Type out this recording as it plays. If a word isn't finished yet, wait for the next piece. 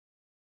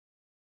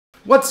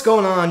What's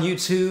going on,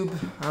 YouTube?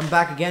 I'm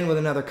back again with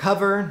another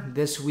cover.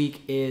 This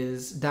week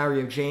is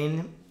Diary of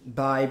Jane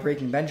by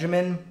Breaking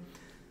Benjamin.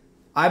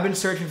 I've been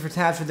searching for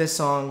tabs for this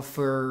song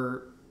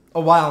for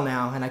a while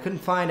now, and I couldn't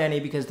find any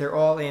because they're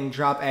all in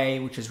drop A,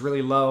 which is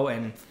really low,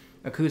 and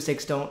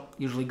acoustics don't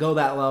usually go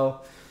that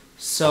low.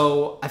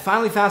 So I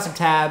finally found some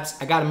tabs.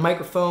 I got a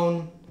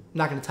microphone. I'm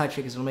not going to touch it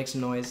because it'll make some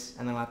noise,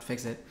 and then I'll have to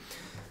fix it.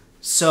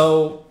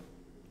 So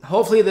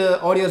hopefully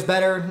the audio is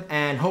better,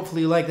 and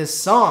hopefully you like this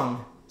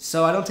song.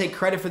 So I don't take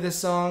credit for this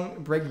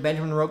song. Breaking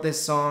Benjamin wrote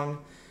this song.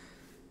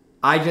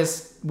 I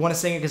just want to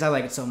sing it because I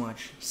like it so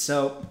much.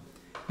 So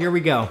here we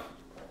go.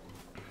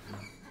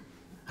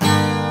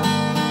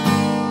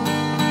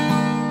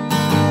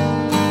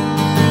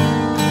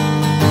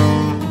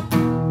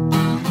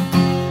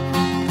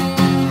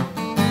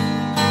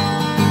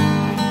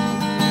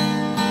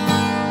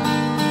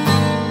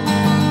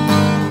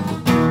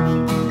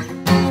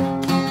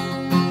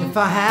 If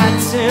I had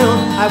to,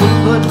 I would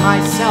put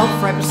myself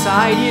right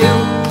beside you.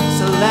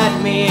 So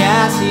let me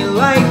ask you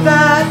like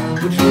that.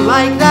 Would you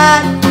like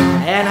that?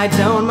 And I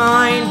don't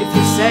mind if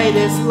you say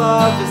this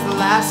love is the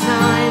last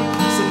time.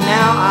 So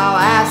now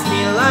I'll ask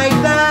you like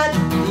that.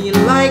 Do you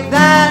like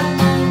that?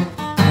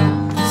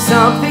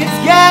 Something's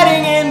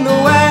getting in the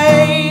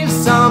way.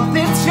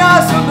 Something's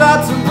just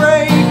about to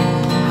break.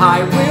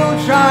 I will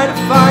try to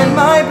find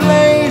my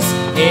place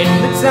in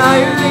the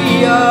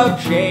diary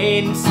of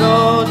Jane.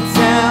 So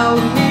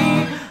tell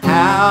me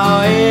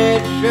how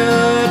it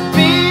should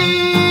be.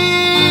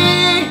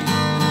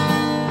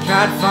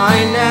 Try to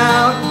find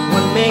out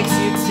what makes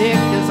you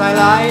tick as I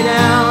lie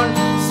down,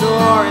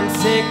 sore and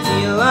sick. Do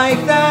you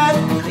like that?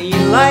 Do you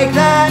like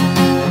that?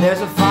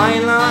 There's a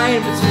fine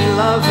line between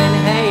love and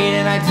hate,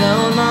 and I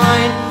don't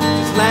mind.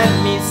 Just let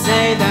me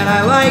say that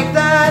I like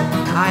that.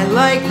 I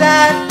like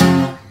that.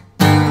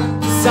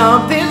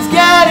 Something's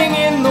getting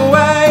in the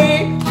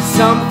way.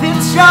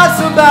 Something's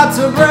just about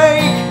to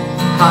break.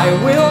 I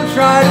will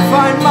try to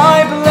find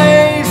my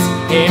place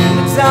in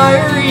the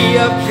diary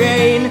of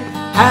Jane.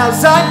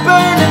 As I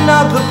burn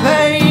another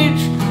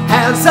page,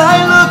 as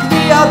I look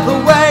the other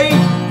way,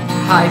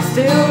 I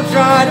still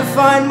try to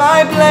find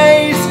my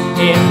place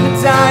in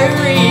the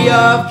diary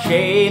of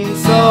Jane.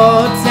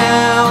 So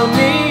tell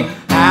me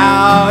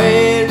how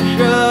it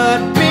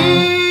should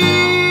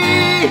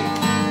be.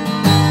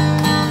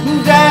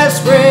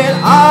 Desperate,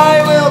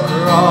 I will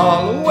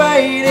crawl,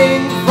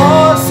 waiting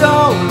for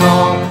so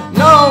long.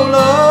 No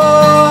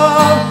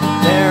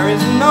love, there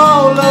is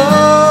no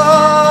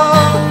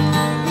love.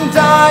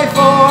 Die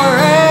for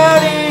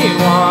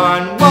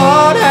anyone,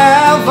 what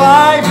have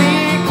I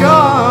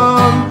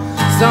become?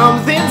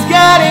 Something's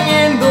getting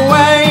in the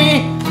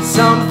way.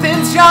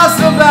 Something's just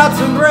about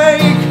to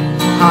break.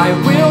 I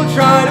will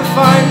try to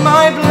find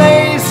my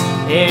place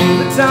in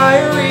the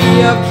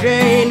diary of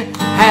Jane.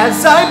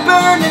 As I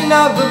burn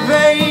another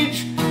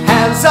page,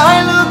 as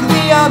I look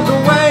the other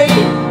way,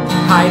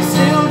 I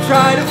still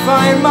try to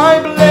find my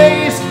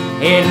place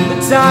in the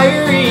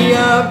diary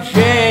of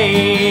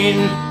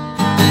Jane.